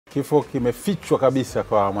Kifo kimefichwa kabisa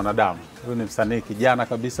kwa mwanadamu. Huyu ni msanii kijana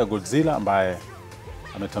kabisa Godzilla ambaye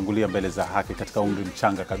ametangulia mbele za haki katika umri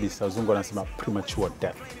mchanga kabisa. Wazungu wanasema premature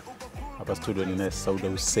death. Hapa studio ni Sauda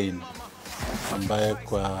Hussein ambaye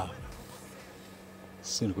kwa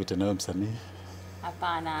sisi kuita nawe msanii.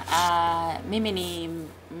 Hapana, mimi ni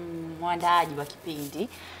mwandaaji wa kipindi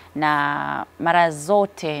na mara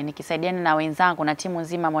zote nikisaidiana na wenzangu na timu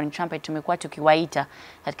nzima Morning Trumpet tumekuwa tukiwaita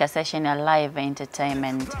katika session ya live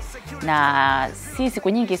entertainment. Na si siku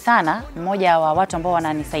nyingi sana mmoja wa watu ambao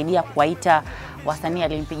wananisaidia kuwaita wasanii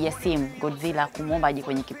alimpigia simu Godzilla kumuomba aje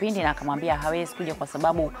kwenye kipindi na akamwambia hawezi kuja kwa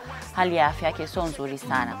sababu hali ya afya yake sio nzuri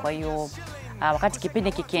sana. Kwa hiyo wakati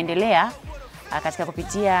kipindi kikiendelea katika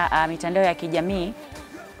kupitia mitandao ya kijamii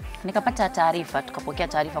nikapata taarifa, tukapokea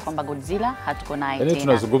taarifa kwamba Godzilla hatuko naye tena. Yaani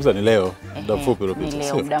tunazungumza ni leo, muda mfupi uliopita. Ni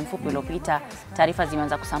leo, muda mfupi uliopita taarifa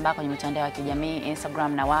zimeanza kusambaa kwenye mitandao ya kijamii,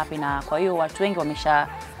 Instagram na wapi, na kwa hiyo watu wengi wamesha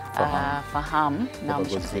fahamu na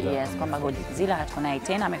wameshafikiria kwamba Godzilla hatuko naye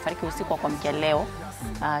tena, amefariki usiku wa kuamkia leo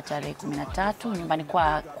tarehe 13 nyumbani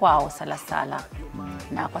kwao Salasala.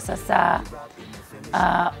 Na kwa sasa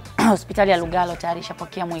hospitali ya Lugalo tayari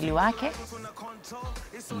ishapokea mwili wake.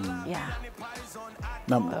 Yeah.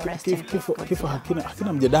 Na kifo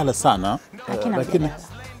hakina mjadala sana, lakini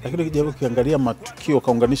kijaribu kiangalia matukio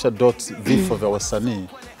kaunganisha dots vifo vya wasanii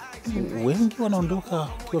wengi wanaondoka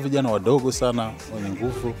wakiwa vijana wadogo sana wenye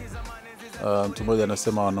nguvu. Mtu mmoja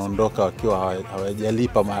anasema wanaondoka wakiwa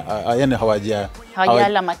hawajalipa, yani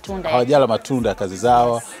hawajala matunda ya kazi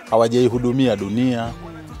zao, hawajaihudumia dunia.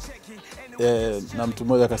 Na mtu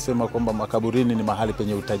mmoja akasema kwamba makaburini ni mahali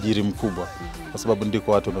penye utajiri mkubwa kwa sababu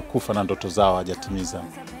ndiko watu wamekufa na ndoto zao hawajatimiza.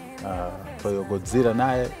 Kwa hiyo Godzilla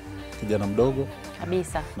naye kijana mdogo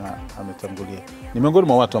kabisa na ametangulia. Ni miongoni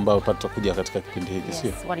mwa watu ambao wapata kuja katika kipindi hiki,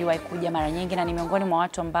 sio? Waliwahi kuja mara nyingi na ni miongoni mwa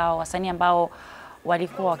watu ambao wasanii ambao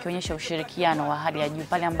walikuwa wakionyesha ushirikiano wa hali ya juu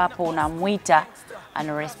pale ambapo unamuita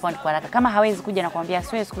ana respond kwa haraka. Kama hawezi kuja nakwambia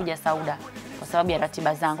siwezi kuja Sauda kwa sababu ya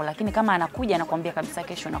ratiba zangu, lakini kama anakuja nakwambia kabisa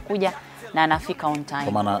kesho nakuja na anafika on time.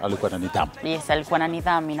 Kwa maana alikuwa na nidhamu. Yes, alikuwa na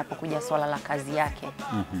nidhamu inapokuja swala la kazi yake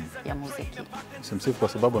ya muziki. Simsifu kwa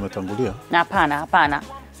sababu ametangulia?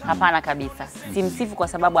 Hapana kabisa. Simsifu kwa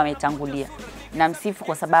sababu ametangulia. Na msifu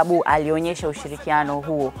kwa sababu alionyesha ushirikiano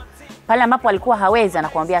huo. Pale ambapo alikuwa hawezi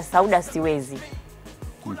anakuambia Sauda siwezi.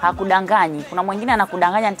 Hakudanganyi. Kuna mwingine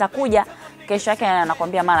anakudanganya nitakuja, kesho yake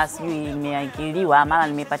anakuambia mara sijui nimeingiliwa, mara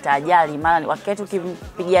nimepata ajali, mara wakati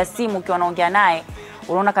ukimpigia simu ukiwa unaongea naye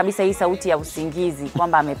unaona kabisa hii sauti ya usingizi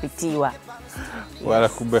kwamba amepitiwa. Wala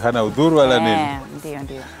kumbe hana udhuru wala nini.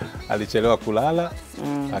 Ndio. Alichelewa kulala,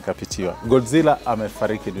 akapitiwa. Godzilla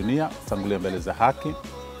amefariki dunia, tangulia mbele za haki.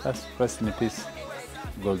 Rest in peace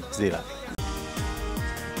Godzilla.